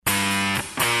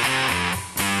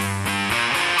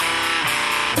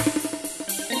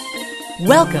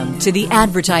Welcome to The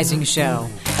Advertising Show,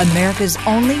 America's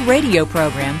only radio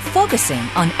program focusing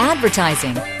on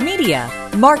advertising, media,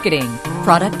 marketing,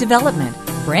 product development,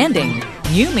 branding,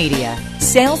 new media,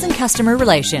 sales, and customer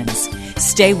relations.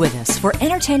 Stay with us for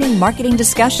entertaining marketing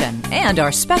discussion and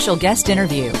our special guest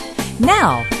interview.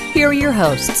 Now, here are your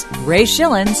hosts, Ray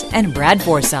Schillens and Brad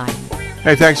Forsythe.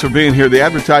 Hey, thanks for being here. The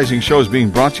Advertising Show is being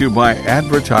brought to you by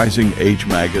Advertising Age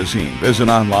Magazine. Visit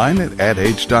online at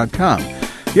adage.com.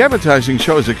 The Advertising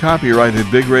Show is a copyrighted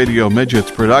Big Radio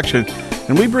Midgets production,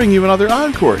 and we bring you another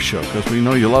encore show because we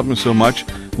know you love him so much.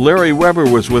 Larry Weber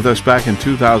was with us back in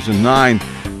 2009.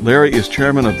 Larry is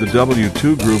chairman of the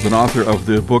W2 Group and author of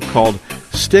the book called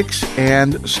Sticks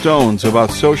and Stones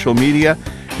about social media,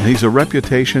 and he's a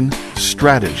reputation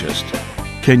strategist.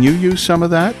 Can you use some of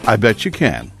that? I bet you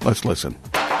can. Let's listen.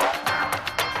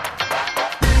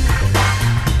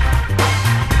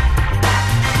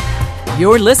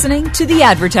 You're listening to The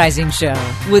Advertising Show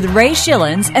with Ray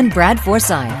Schillens and Brad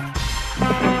Forsythe.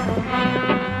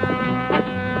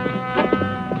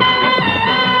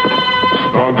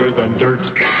 Stronger than dirt.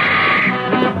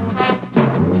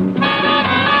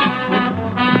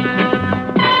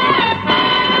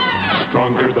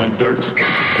 Stronger than dirt.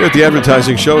 Here at The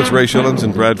Advertising Show, it's Ray Schillens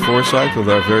and Brad Forsythe with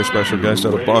our very special guest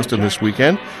out of Boston this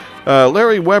weekend.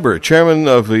 Larry Weber, chairman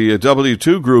of the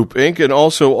W2 Group, Inc., and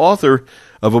also author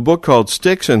of a book called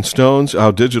Sticks and Stones,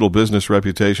 How Digital Business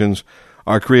Reputations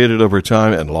Are Created Over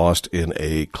Time and Lost in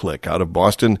a Click. Out of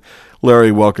Boston,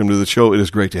 Larry, welcome to the show. It is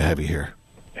great to have you here.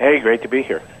 Hey, great to be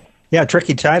here. Yeah,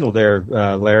 tricky title there,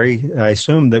 Larry. I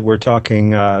assume that we're talking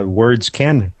words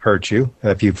can hurt you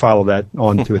if you follow that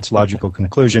on to its logical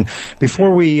conclusion.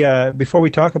 Before we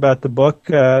talk about the book,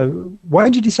 why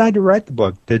did you decide to write the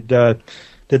book? Did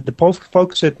the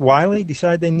folks at Wiley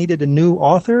decide they needed a new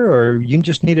author, or you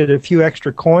just needed a few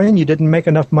extra coin? You didn't make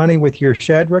enough money with your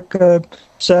Shadrick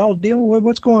sell deal?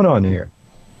 What's going on here?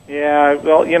 Yeah,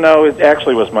 well, it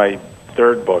actually was my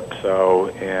third book,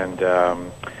 and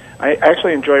I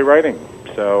actually enjoy writing.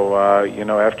 So,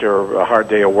 after a hard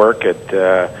day of work at,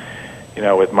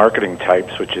 with marketing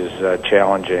types, which is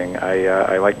challenging,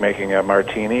 I like making a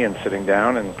martini and sitting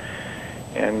down and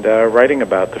writing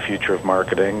about the future of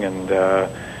marketing. And,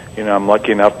 I'm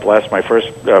lucky enough, my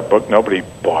first book nobody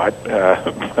bought,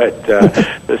 but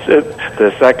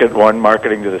the second one,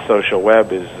 Marketing to the Social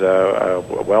Web, is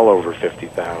well over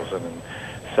 50,000 and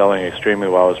selling extremely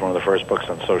well. It was one of the first books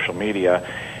on social media.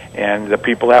 And the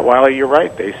people at Wiley, you're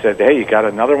right, they said, hey, you got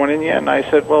another one in you? And I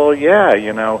said, well, yeah,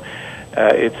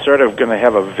 it's sort of going to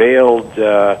have a veiled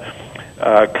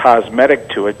cosmetic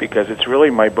to it because it's really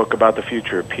my book about the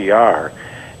future of PR.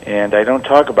 And I don't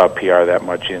talk about PR that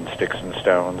much in Sticks and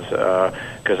Stones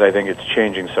because I think it's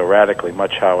changing so radically,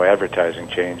 much how advertising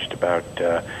changed about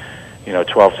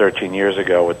 12, 13 years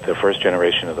ago with the first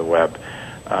generation of the web.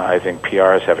 I think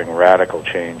PR is having radical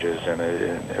changes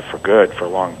and for good, for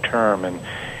long term. And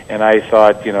I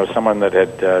thought, someone that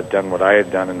had done what I had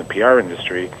done in the PR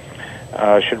industry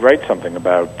should write something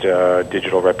about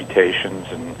digital reputations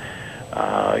and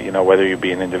whether you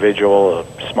be an individual, a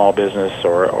small business,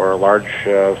 or a large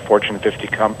Fortune 50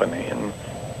 company. And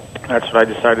that's what I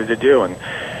decided to do. And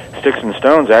Sticks and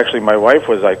Stones, actually, my wife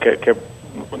I kept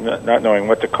not knowing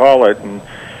what to call it, and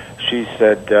she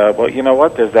said, well, you know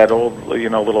what, there's that old,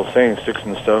 little saying, sticks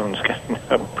and stones can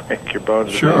break your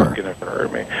bones, sure, but can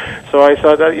hurt me. So I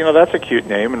thought that, that's a cute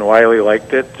name, and Wiley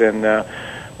liked it, and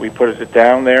we put it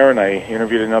down there, and I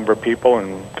interviewed a number of people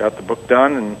and got the book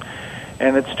done,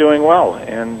 and it's doing well.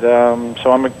 And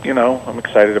so I'm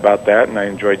excited about that, and I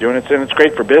enjoy doing it. And it's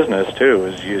great for business, too,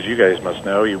 as you guys must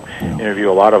know. You interview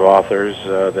a lot of authors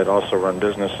that also run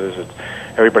businesses.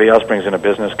 Everybody else brings in a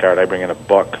business card. I bring in a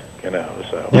book,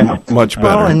 so. Yeah, much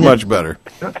better, much better.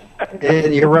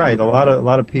 You're right. A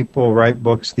lot of people write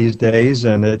books these days,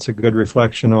 and it's a good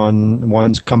reflection on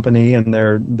one's company and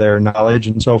their knowledge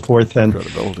and so forth. And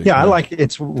I like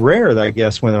it's rare, I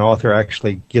guess, when an author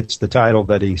actually gets the title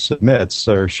that he submits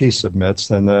or she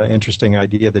submits. And the interesting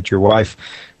idea that your wife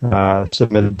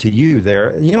submitted to you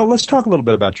there. Let's talk a little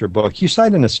bit about your book. You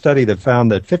cite in a study that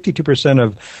found that 52%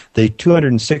 of the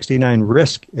 269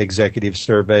 risk executives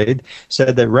surveyed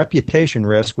said that reputation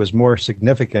risk was more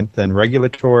significant than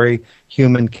regulatory,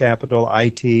 human capital,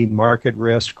 IT, market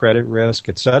risk, credit risk,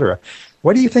 etc.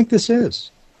 What do you think this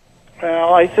is?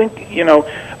 Well, I think,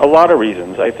 a lot of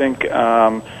reasons. I think,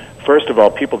 first of all,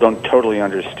 people don't totally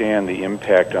understand the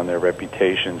impact on their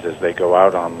reputations as they go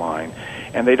out online.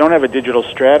 And they don't have a digital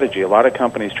strategy. A lot of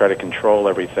companies try to control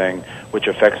everything, which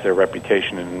affects their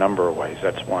reputation in a number of ways.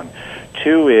 That's one.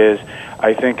 Two is,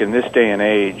 I think in this day and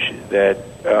age, that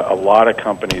a lot of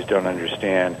companies don't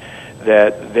understand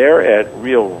that they're at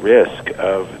real risk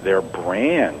of their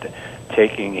brand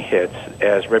taking hits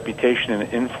as reputation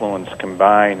and influence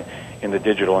combine in the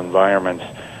digital environments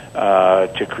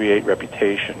to create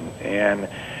reputation. And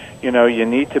you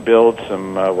need to build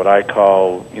some what I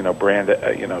call brand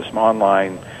some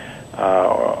online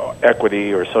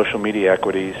equity or social media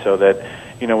equity, so that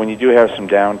when you do have some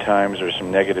downtimes or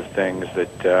some negative things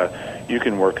that you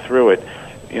can work through it.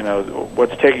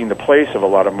 What's taking the place of a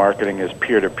lot of marketing is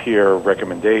peer-to-peer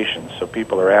recommendations. So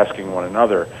people are asking one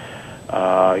another,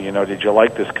 did you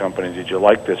like this company? Did you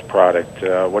like this product?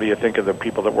 What do you think of the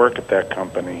people that work at that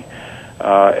company?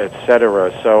 Et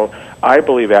cetera. So I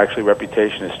believe actually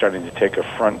reputation is starting to take a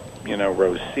front,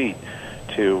 row seat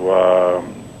to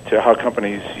how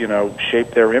companies,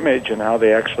 shape their image and how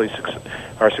they actually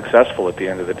are successful at the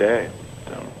end of the day.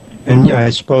 So. And I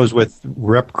suppose with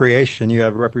rep creation, you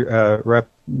have rep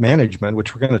management,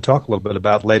 which we're going to talk a little bit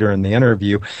about later in the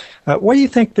interview. Why do you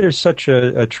think there's such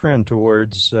a trend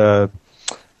towards, or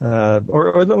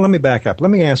let me back up. Let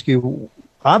me ask you,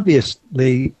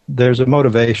 obviously there's a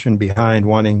motivation behind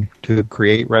wanting to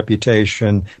create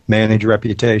reputation, manage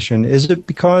reputation. Is it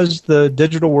because the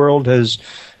digital world has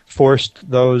forced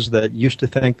those that used to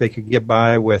think they could get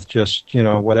by with just,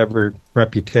 whatever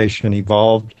reputation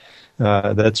evolved,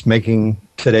 that's making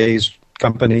today's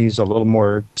companies a little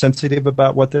more sensitive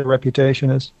about what their reputation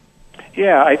is?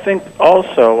 Yeah, I think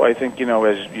also, as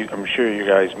I'm sure you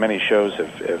guys, many shows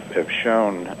have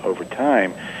shown over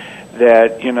time,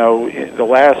 that, the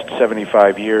last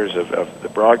 75 years of the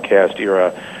broadcast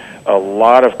era, a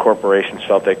lot of corporations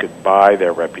felt they could buy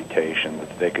their reputation,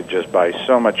 that they could just buy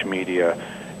so much media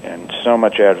and so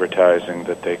much advertising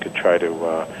that they could try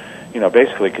to,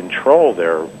 basically control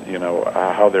their,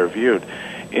 how they're viewed.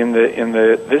 In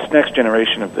this next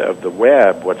generation of the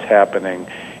web, what's happening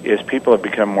is people have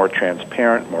become more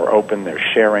transparent, more open. They're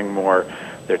sharing more.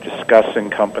 They're discussing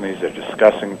companies. They're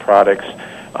discussing products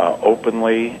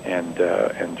openly and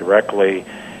directly,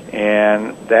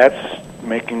 and that's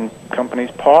making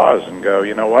companies pause and go,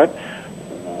 you know what?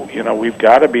 We've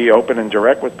got to be open and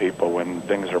direct with people when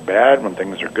things are bad, when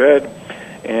things are good,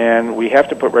 and we have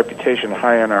to put reputation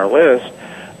high on our list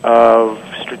of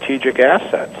strategic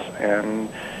assets, and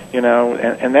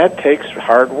and that takes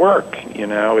hard work.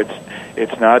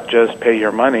 It's not just pay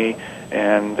your money,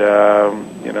 and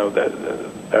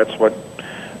that's what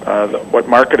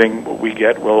marketing we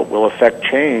get will affect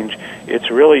change. It's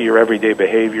really your everyday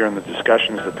behavior and the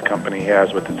discussions that the company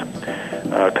has with its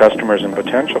customers and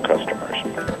potential customers.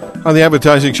 On the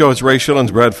Advertising Show, it's Ray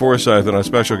Schillens, Brad Forsythe, and our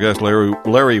special guest,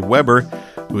 Larry Weber,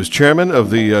 who is chairman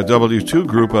of the W2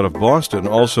 Group out of Boston,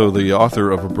 also the author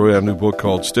of a brand new book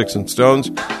called Sticks and Stones,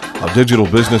 How Digital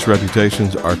Business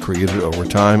Reputations Are Created Over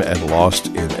Time and Lost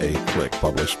in a Click,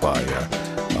 published by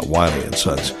Wiley &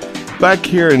 Sons. Back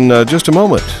here in just a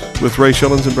moment with Ray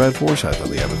Schillens and Brad Forsythe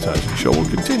on the Advertising Show. We'll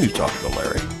continue talking to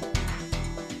Larry.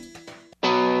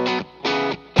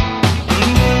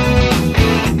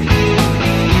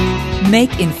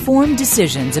 Make informed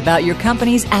decisions about your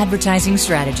company's advertising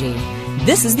strategy.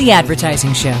 This is the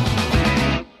Advertising Show.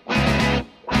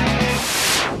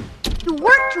 You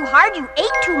worked too hard, you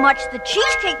ate too much, the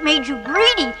cheesecake made you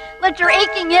greedy. Let your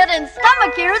aching head and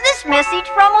stomach hear this message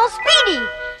from old Speedy.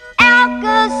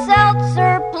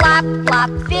 Alka-Seltzer, plop, plop,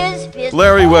 fizz, fizz.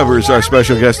 Larry Weber is our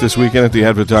special guest this weekend at the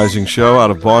Advertising Show out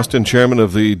of Boston, chairman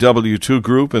of the W2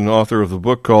 Group and author of the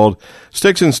book called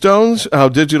Sticks and Stones, How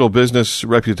Digital Business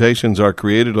Reputations Are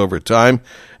Created Over Time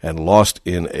and Lost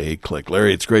in a Click.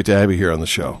 Larry, it's great to have you here on the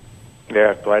show.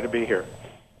 Yeah, glad to be here.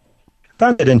 I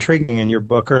found it intriguing in your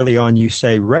book early on. You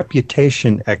say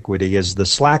reputation equity is the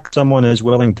slack someone is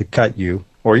willing to cut you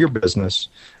or your business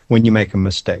when you make a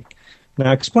mistake.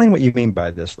 Now, explain what you mean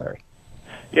by this, Larry.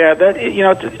 Yeah,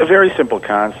 it's a very simple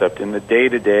concept. In the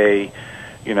day-to-day,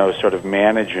 sort of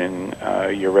managing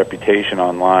your reputation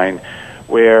online,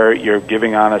 where you're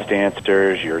giving honest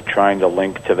answers, you're trying to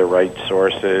link to the right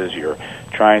sources, you're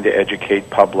trying to educate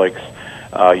publics,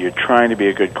 you're trying to be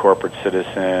a good corporate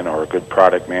citizen or a good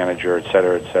product manager, et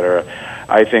cetera,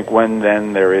 I think when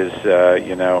then there is,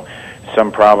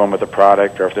 some problem with the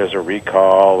product, or if there's a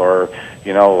recall, or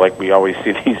like we always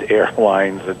see these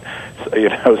airlines that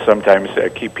sometimes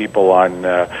keep people on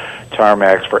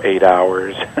tarmacs for 8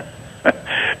 hours.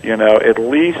 At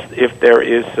least if there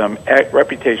is some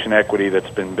reputation equity that's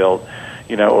been built,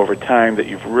 over time, that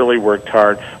you've really worked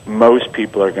hard, most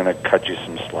people are going to cut you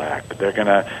some slack. They're going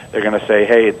to say,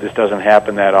 hey, this doesn't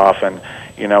happen that often.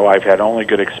 I've had only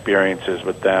good experiences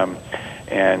with them.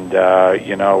 And,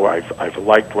 I've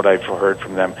liked what I've heard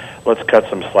from them. Let's cut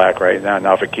some slack right now.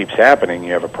 Now, if it keeps happening,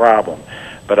 you have a problem.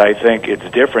 But I think it's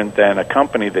different than a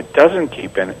company that doesn't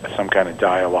keep some kind of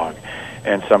dialogue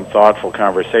and some thoughtful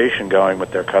conversation going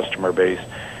with their customer base,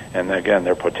 and again,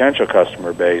 their potential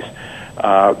customer base.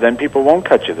 Then people won't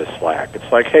cut you the slack.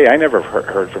 It's like, hey, I never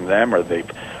heard from them, or they've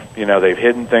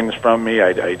hidden things from me.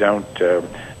 I don't.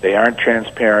 They aren't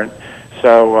transparent,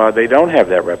 so they don't have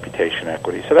that reputation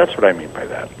equity. So that's what I mean by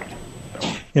that.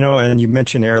 And you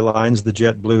mentioned airlines. The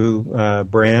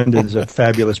JetBlue brand is a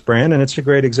fabulous brand, and it's a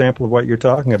great example of what you're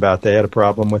talking about. They had a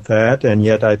problem with that, and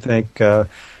yet I think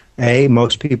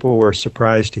most people were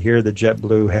surprised to hear that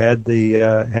JetBlue had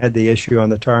the issue on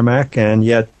the tarmac, and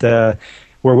yet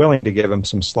we're willing to give them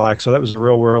some slack. So that was a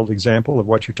real-world example of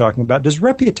what you're talking about. Does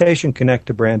reputation connect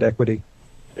to brand equity?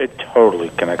 It totally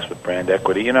connects with brand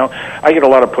equity. I get a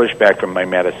lot of pushback from my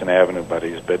Madison Avenue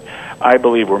buddies, but I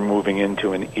believe we're moving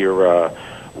into an era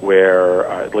where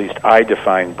at least I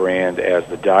define brand as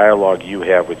the dialogue you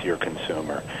have with your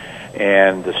consumer.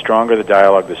 And the stronger the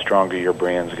dialogue, the stronger your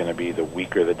brand's going to be. The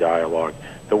weaker the dialogue,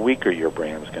 the weaker your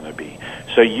brand's going to be.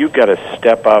 So you've got to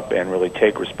step up and really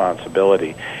take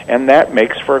responsibility. And that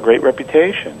makes for a great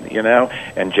reputation,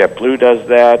 And JetBlue does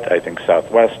that. I think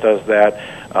Southwest does that.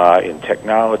 In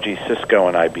technology, Cisco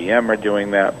and IBM are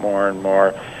doing that more and more.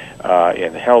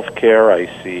 In healthcare, I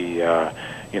see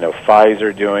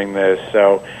Pfizer doing this.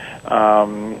 So,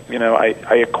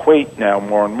 I equate now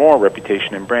more and more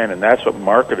reputation and brand, and that's what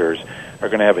marketers are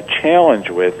going to have a challenge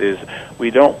with, is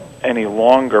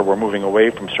we're moving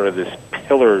away from sort of this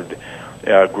pillared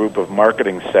group of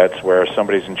marketing sets where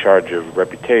somebody's in charge of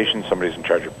reputation, somebody's in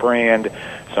charge of brand,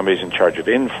 somebody's in charge of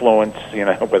influence,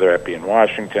 whether that be in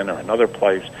Washington or another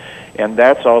place. And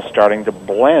that's all starting to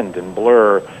blend and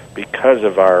blur because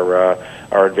of our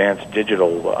advanced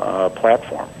digital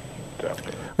platform. So.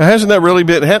 Hasn't that really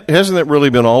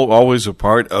been always a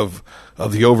part of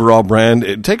the overall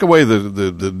brand? Take away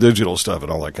the digital stuff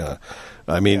and all that kind of.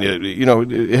 I mean,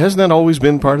 hasn't that always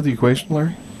been part of the equation,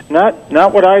 Larry?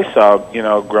 Not what I saw,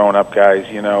 growing up, guys.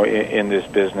 In this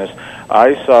business,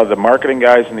 I saw the marketing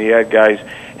guys and the ad guys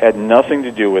had nothing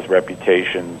to do with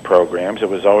reputation programs. It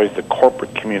was always the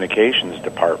corporate communications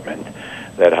department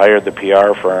that hired the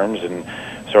PR firms and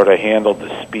sort of handled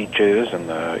the speeches and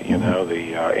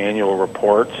the annual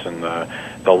reports and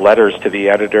the letters to the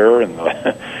editor and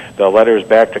the letters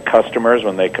back to customers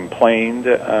when they complained.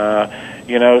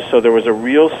 So there was a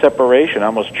real separation,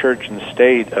 almost church and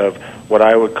state, of what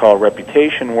I would call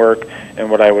reputation work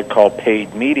and what I would call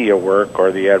paid media work,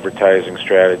 or the advertising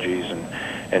strategies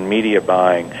and media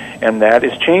buying. And that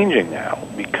is changing now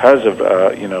because of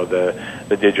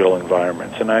the digital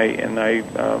environments. And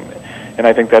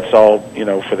I think that's all,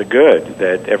 for the good,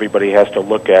 that everybody has to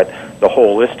look at the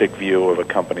holistic view of a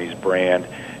company's brand,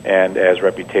 and as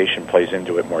reputation plays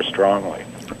into it more strongly.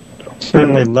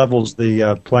 Certainly levels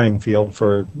the playing field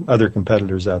for other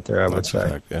competitors out there, I would say.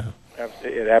 Fact, yeah.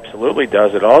 It absolutely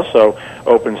does. It also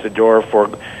opens the door for,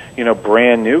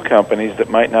 brand new companies that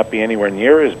might not be anywhere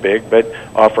near as big, but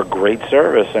offer great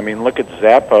service. I mean, look at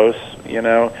Zappos.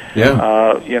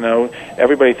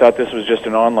 Everybody thought this was just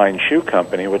an online shoe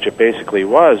company, which it basically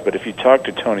was. But if you talk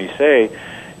to Tony Say,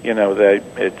 that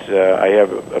it's. I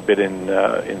have a bit in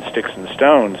Sticks and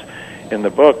Stones in the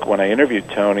book when I interviewed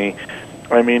Tony.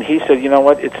 I mean, he said,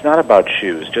 it's not about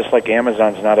shoes, just like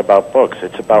Amazon's not about books.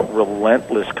 It's about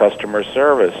relentless customer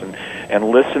service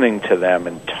and listening to them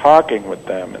and talking with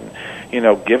them and,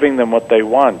 giving them what they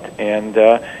want. And,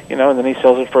 and then he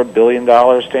sells it for $1 billion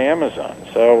to Amazon.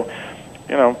 So,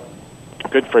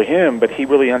 good for him, but he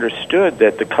really understood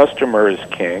that the customer is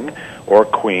king or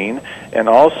queen, and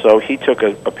also he took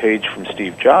a page from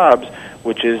Steve Jobs,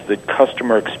 which is the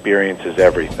customer experience is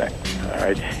everything. All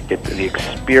right, the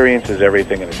experience is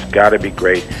everything, and it's got to be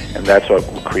great, and that's what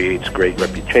creates great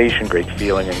reputation, great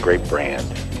feeling, and great brand.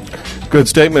 Good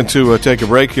statement to take a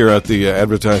break here at the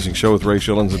Advertising Show with Ray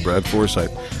Schillens and Brad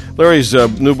Forsythe. Larry's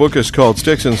new book is called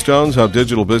Sticks and Stones, How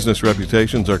Digital Business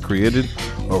Reputations Are Created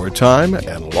Over Time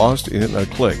and Lost in a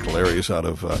Click. Larry is out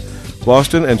of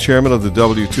Boston and chairman of the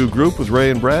W2 Group with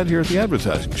Ray and Brad here at the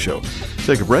Advertising Show.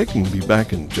 Take a break and be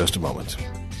back in just a moment.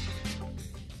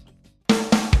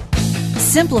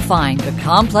 Simplifying the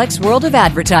complex world of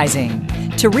advertising.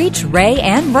 To reach Ray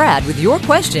and Brad with your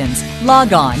questions,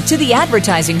 log on to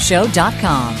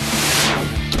theadvertisingshow.com.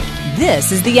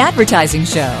 This is The Advertising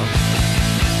Show.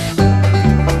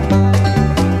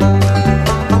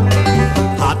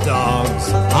 Hot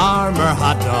dogs, Armour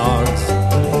hot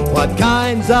dogs. What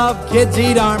kinds of kids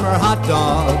eat Armour hot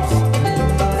dogs?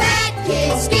 Fat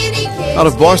kids, skinny kids. Out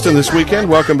of Boston this weekend,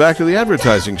 welcome back to The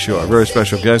Advertising Show. Our very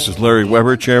special guest is Larry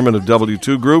Weber, chairman of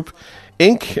W2 Group,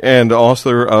 Inc., and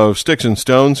author of Sticks and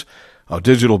Stones, how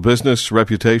digital business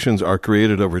reputations are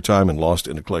created over time and lost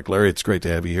in a click. Larry, it's great to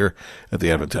have you here at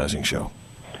the Advertising Show.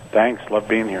 Thanks. Love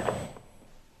being here.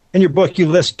 In your book, you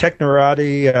list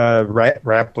Technorati,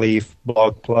 Rapleaf,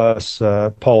 Blog Plus,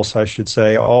 Pulse, I should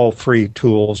say, all free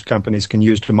tools companies can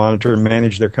use to monitor and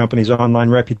manage their company's online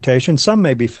reputation. Some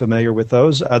may be familiar with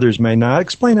those, others may not.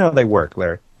 Explain how they work,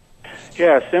 Larry.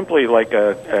 Yeah, simply like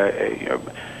a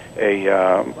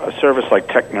service like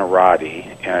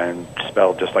Technorati, and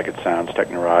spelled just like it sounds,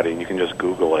 Technorati, and you can just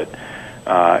Google it.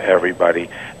 Everybody.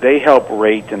 They help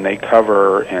rate and they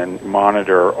cover and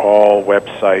monitor all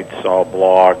websites, all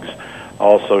blogs,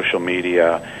 all social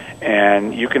media,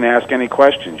 and you can ask any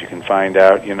questions. You can find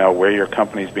out, where your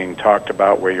company's being talked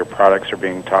about, where your products are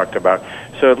being talked about.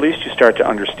 So at least you start to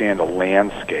understand a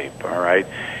landscape, all right?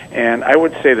 And I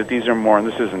would say that these are more, and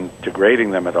this isn't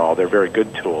degrading them at all, they're very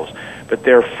good tools, but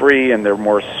they're free and they're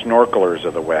more snorkelers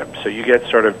of the web. So you get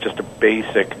sort of just a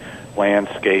basic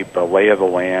landscape, a lay of the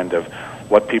land of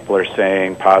what people are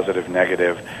saying, positive,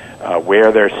 negative,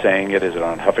 where they're saying it. Is it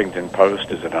on Huffington Post?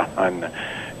 Is it on,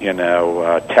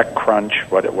 TechCrunch,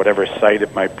 whatever site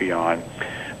it might be on?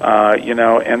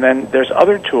 And then there's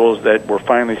other tools that we're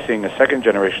finally seeing, a second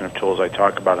generation of tools I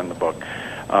talk about in the book,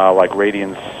 like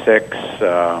Radian 6,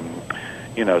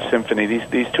 Symphony,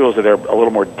 these tools that are a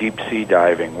little more deep sea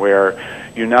diving, where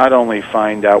you not only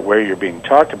find out where you're being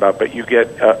talked about, but you get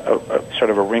a sort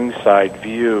of a ringside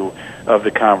view of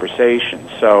the conversation.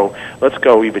 So let's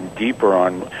go even deeper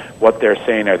on what they're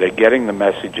saying. Are they getting the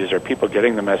messages? Are people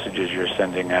getting the messages you're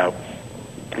sending out?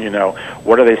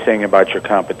 What are they saying about your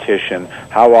competition?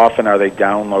 How often are they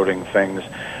downloading things?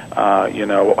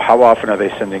 How often are they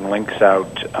sending links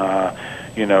out,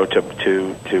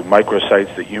 to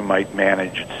microsites that you might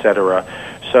manage, etc.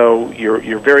 So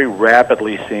you're very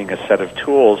rapidly seeing a set of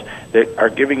tools that are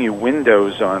giving you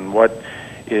windows on what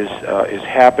is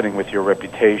happening with your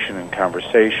reputation and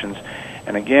conversations.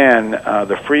 And again,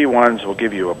 the free ones will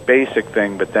give you a basic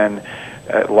thing, but then,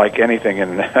 like anything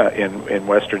in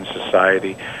Western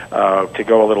society, to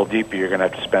go a little deeper, you're going to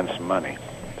have to spend some money.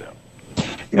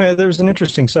 There's an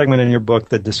interesting segment in your book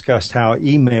that discussed how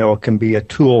email can be a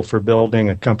tool for building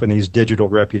a company's digital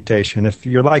reputation. If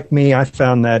you're like me, I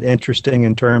found that interesting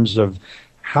in terms of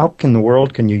how in the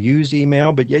world can you use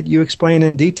email, but yet you explain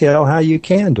in detail how you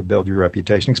can to build your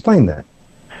reputation. Explain that.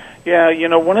 Yeah,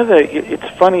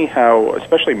 it's funny how,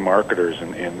 especially marketers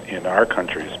in our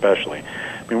country especially,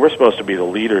 we're supposed to be the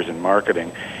leaders in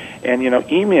marketing. And,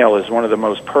 email is one of the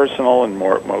most personal and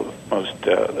most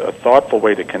thoughtful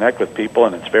way to connect with people,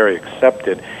 and it's very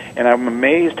accepted. And I'm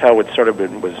amazed how it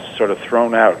was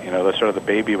thrown out, the sort of the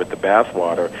baby with the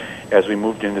bathwater as we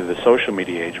moved into the social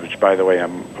media age, which, by the way,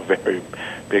 I'm a very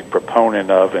big proponent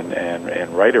of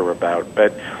and writer about.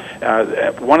 But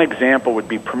one example would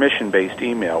be permission-based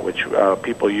email, which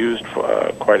people used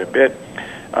for, quite a bit,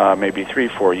 maybe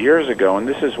 3-4 years ago. And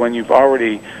this is when you've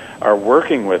already are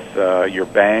working with your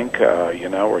bank, or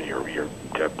your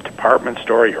department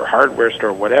store, your hardware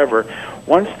store, whatever.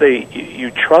 Once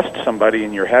you trust somebody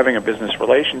and you're having a business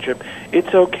relationship,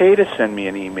 it's okay to send me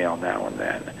an email now and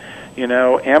then.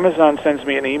 Amazon sends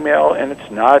me an email and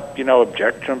it's not,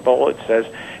 objectionable. It says,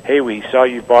 hey, we saw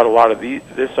you bought a lot of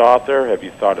this author. Have you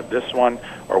thought of this one?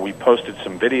 Or we posted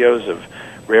some videos of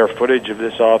rare footage of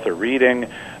this author reading.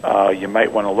 You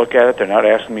might want to look at it. They're not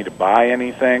asking me to buy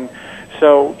anything.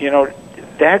 So,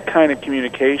 that kind of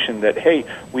communication that, hey,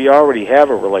 we already have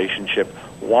a relationship,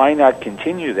 why not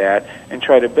continue that and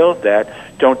try to build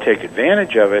that? Don't take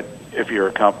advantage of it if you're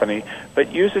a company,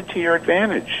 but use it to your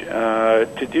advantage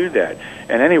to do that.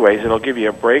 And anyways, it'll give you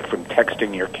a break from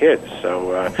texting your kids,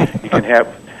 so you can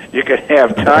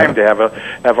have time to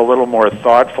have a little more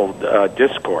thoughtful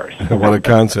discourse. What a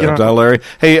concept, Larry?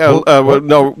 Hey,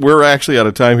 no, we're actually out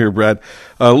of time here, Brad.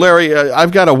 Larry,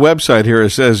 I've got a website here.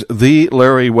 It says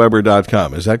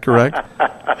thelarryweber.com. Is that correct?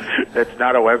 That's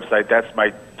not a website. That's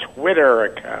my Twitter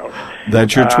account.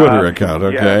 That's your Twitter account,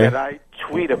 okay. Yeah, that I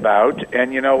tweet about.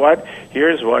 And you know what?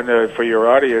 Here's one for your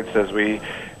audience as we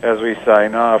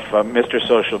sign off. Mr.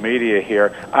 Social Media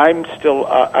here. I'm still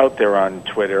out there on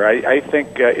Twitter. I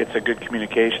think it's a good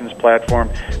communications platform,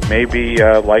 maybe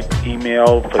like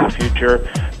email for the future,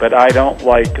 but I don't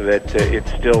like that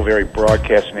it's still very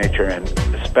broadcast nature, and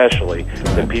especially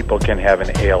that people can have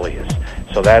an alias.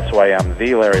 So that's why I'm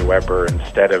the Larry Weber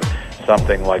instead of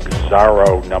something like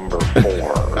Zorro number 4.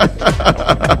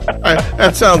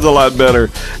 That sounds a lot better.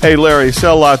 Hey, Larry,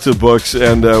 sell lots of books,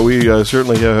 and we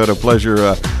certainly have had a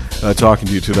pleasure talking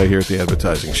to you today here at the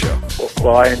Advertising Show.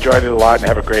 Well, I enjoyed it a lot, and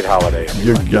have a great holiday.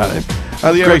 You got it.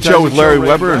 The great show with Larry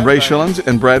Weber and Ray Schillens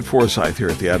and Brad Forsythe here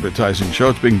at the Advertising Show.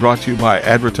 It's being brought to you by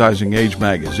Advertising Age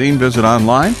magazine. Visit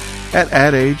online at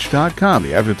adage.com.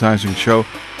 The Advertising Show,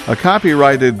 a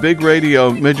copyrighted Big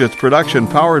Radio Midgets production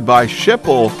powered by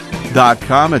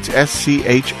Schipul.com. It's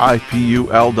SCHIPUL.com.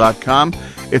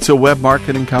 It's a web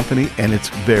marketing company, and it's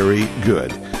very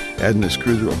good. Ed and his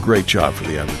crew do a great job for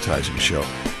the Advertising Show.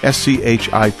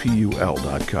 SCHIPUL.com.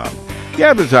 The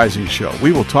Advertising Show.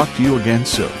 We will talk to you again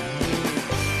soon.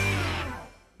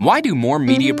 Why do more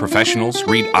media professionals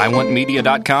read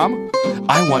iwantmedia.com?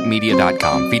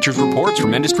 iwantmedia.com features reports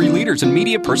from industry leaders and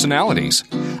media personalities.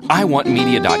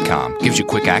 iwantmedia.com gives you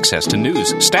quick access to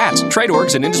news, stats, trade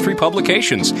orgs, and industry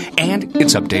publications, and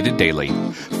it's updated daily.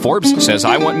 Forbes says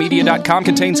iwantmedia.com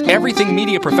contains everything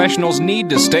media professionals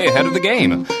need to stay ahead of the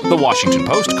game. The Washington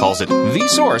Post calls it the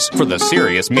source for the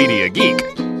serious media geek.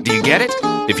 Do you get it?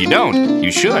 If you don't,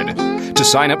 you should. To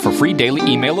sign up for free daily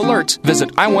email alerts, visit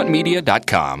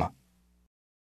iwantmedia.com.